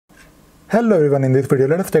Hello everyone, in this video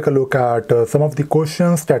let us take a look at some of the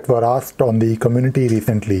questions that were asked on the community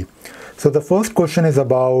recently. So the first question is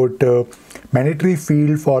about mandatory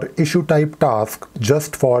field for issue type task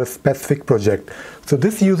just for a specific project. So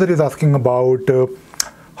this user is asking about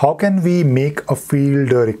how can we make a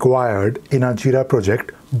field required in a Jira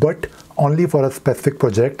project but only for a specific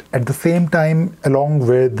project at the same time along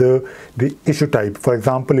with the issue type. For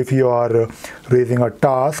example, if you are raising a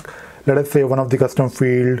task, let us say one of the custom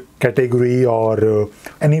field, category or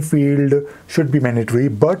any field should be mandatory,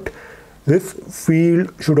 but this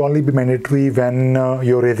field should only be mandatory when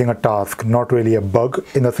you're raising a task, not really a bug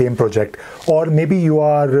in the same project. Or maybe you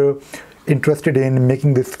are interested in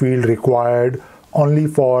making this field required only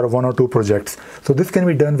for one or two projects. So this can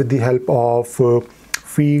be done with the help of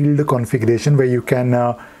field configuration, where you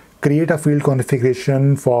can create a field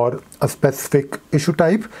configuration for a specific issue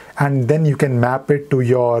type, and then you can map it to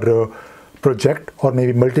your project or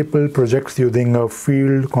maybe multiple projects using a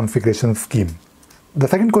field configuration scheme. The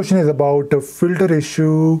second question is about filter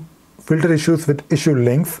issues with issue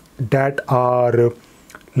links that are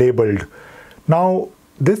labeled. Now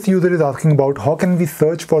this user is asking about how can we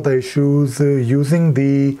search for the issues using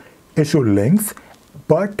the issue links,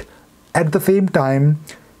 but at the same time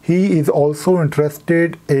he is also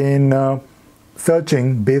interested in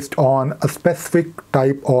searching based on a specific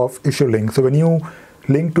type of issue link. So when you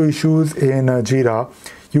link to issues in Jira,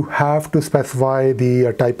 you have to specify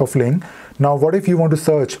the type of link. Now what if you want to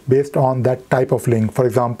search based on that type of link? For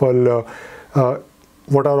example,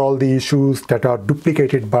 what are all the issues that are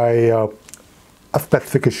duplicated by a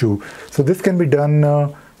specific issue? So this can be done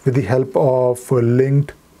with the help of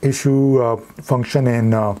linked issue function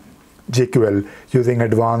in JQL using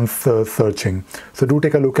advanced searching. So do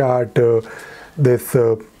take a look at this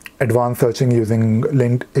advanced searching using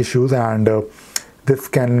linked issues, and this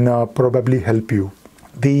can probably help you.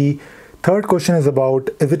 The third question is about,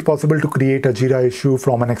 is it possible to create a Jira issue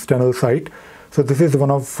from an external site? So this is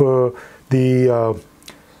one of the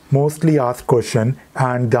mostly asked question,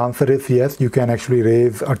 and the answer is yes, you can actually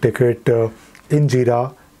raise a ticket in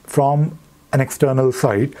Jira from an external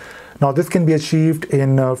site. Now this can be achieved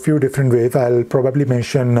in a few different ways. I'll probably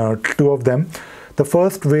mention two of them. The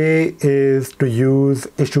first way is to use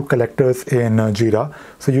issue collectors in Jira.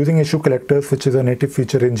 So using issue collectors, which is a native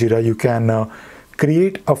feature in Jira, you can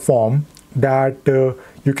create a form that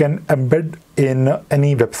you can embed in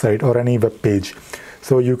any website or any web page.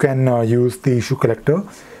 So you can use the issue collector.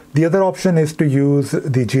 The other option is to use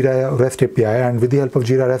the Jira REST API, and with the help of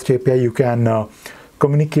Jira REST API you can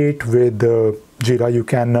communicate with Jira. You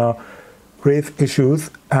can raise issues,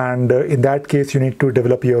 and in that case you need to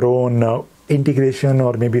develop your own integration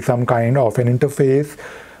or maybe some kind of an interface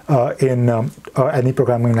in any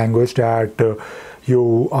programming language that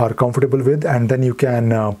you are comfortable with, and then you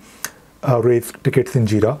can raise tickets in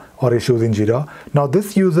Jira or issues in Jira. Now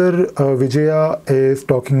this user Vijaya is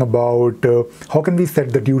talking about how can we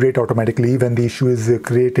set the due date automatically when the issue is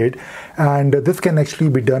created, and this can actually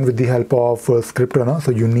be done with the help of script runner. So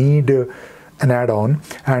you need an add-on,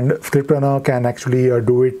 and script runner can actually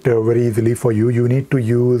do it very easily for you. You need to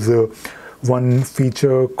use one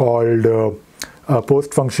feature called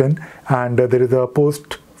post function, and there is a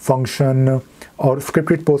post function or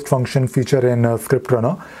scripted post function feature in script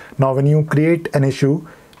runner. Now when you create an issue,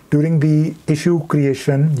 during the issue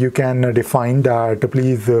creation you can define that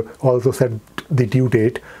please also set the due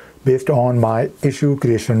date based on my issue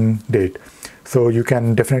creation date. So you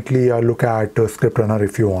can definitely look at script runner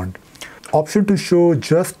if you want. Option to show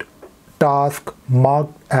just task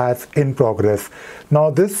marked as in progress. Now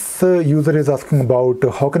this user is asking about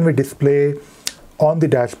how can we display on the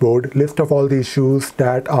dashboard list of all the issues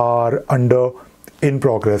that are under in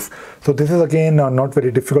progress. So this is again not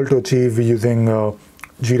very difficult to achieve using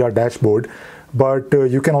Jira dashboard, but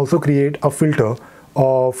you can also create a filter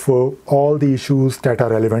of all the issues that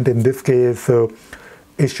are relevant. In this case,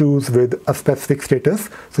 issues with a specific status.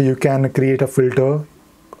 So you can create a filter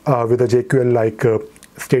with a JQL like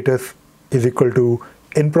status is equal to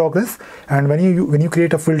in progress, and when you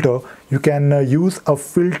create a filter, you can use a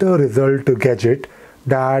filter result gadget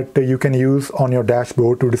that you can use on your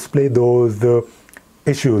dashboard to display those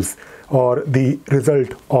issues or the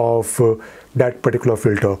result of that particular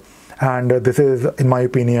filter. And this is, in my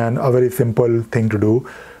opinion, a very simple thing to do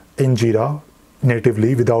in Jira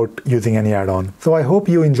natively without using any add-on. So I hope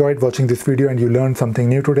you enjoyed watching this video and you learned something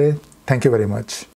new today. Thank you very much.